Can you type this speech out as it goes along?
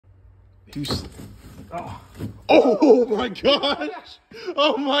He's... Oh my gosh!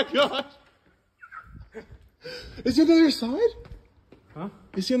 Oh my gosh! Is he on the other side? Huh?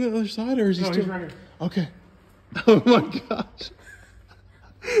 Is he on the other side or is he still? He's right here. Okay. Oh my gosh.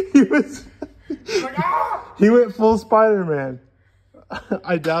 He was... He's like, ah! He went full Spider-Man.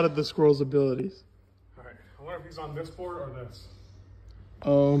 I doubted the squirrel's abilities. Alright, I wonder if he's on this board or this.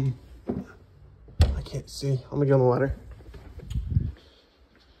 I can't see. I'm gonna get on the ladder.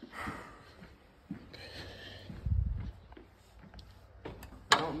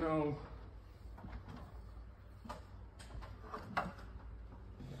 I don't know.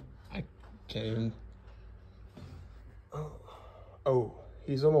 I can't even. Oh,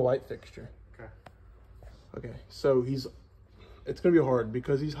 he's on the light fixture. Okay. Okay, so he's. It's gonna be hard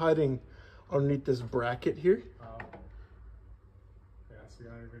because he's hiding underneath this bracket here. Yeah, I see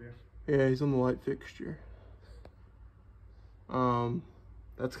that in your video. Yeah, he's on the light fixture.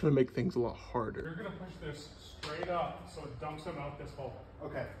 That's gonna make things a lot harder. You're gonna push this straight up so it dumps him out this hole.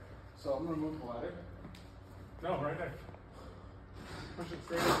 Okay, so I'm gonna move the ladder. No, right there. Push it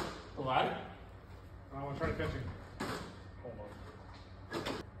straight up. The ladder? I want to try to catch him. Hold on.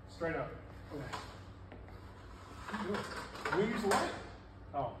 Straight up. Okay. Can we use the light?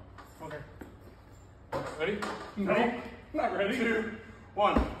 Oh, okay. Ready? No. Ready? Not ready. 2,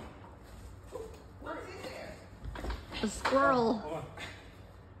 1. What's in there? A squirrel. Hold on.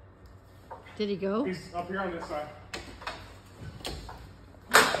 Did he go? He's up here on this side.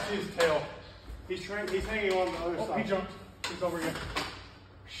 I see his tail. He's hanging on the other side. He jumped. He's over here.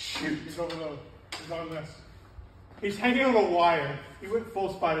 Shoot. He's over the. He's on this. He's hanging on the wire. He went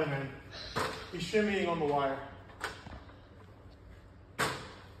full Spider-Man. He's shimmying on the wire.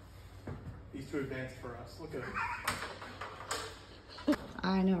 He's too advanced for us. Look at him.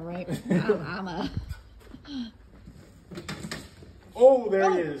 I know, right? I'm a... Oh,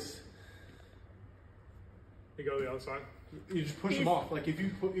 there he is. You go to the other side. You just push him off. Like if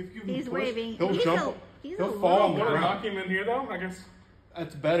you He's push, waving. he'll jump. He'll fall on the ground. Knock him in here though, I guess.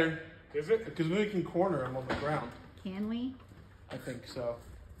 That's better. Is it? Because we can corner him on the ground. Can we? I think so.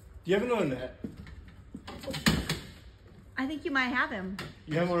 Do you have him under the net? I think you might have him.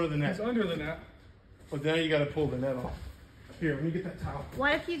 You have him under the net. He's under the net. But then you got to pull the net off. Here, let me get that towel.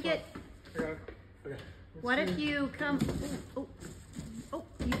 What if you get... Okay. What if you come... Oh, oh,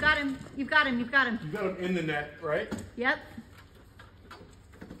 you got him. You've got him. You've got him. You got him in the net, right? Yep.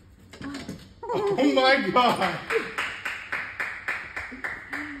 Oh my God!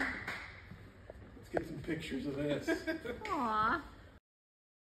 Let's get some pictures of this. Aw.